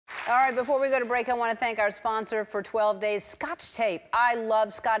All right, before we go to break, I want to thank our sponsor for 12 days, Scotch tape. I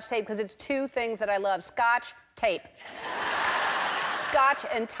love Scotch tape because it's two things that I love: Scotch tape. Scotch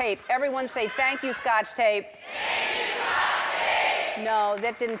and tape. Everyone say, thank you, Scotch tape. Thank you, Scotch tape. No,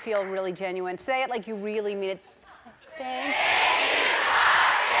 that didn't feel really genuine. Say it like you really mean it. Thank you,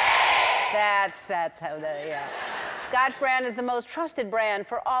 Scotch tape. That's how they, yeah. Scotch brand is the most trusted brand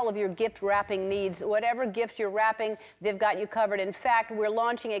for all of your gift wrapping needs. Whatever gift you're wrapping, they've got you covered. In fact, we're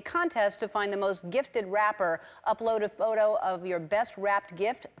launching a contest to find the most gifted wrapper. Upload a photo of your best wrapped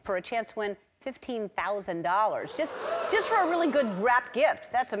gift for a chance to win $15,000. Just for a really good wrapped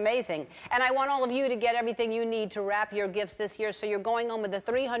gift. That's amazing. And I want all of you to get everything you need to wrap your gifts this year, so you're going home with a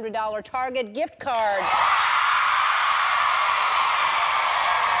 $300 Target gift card.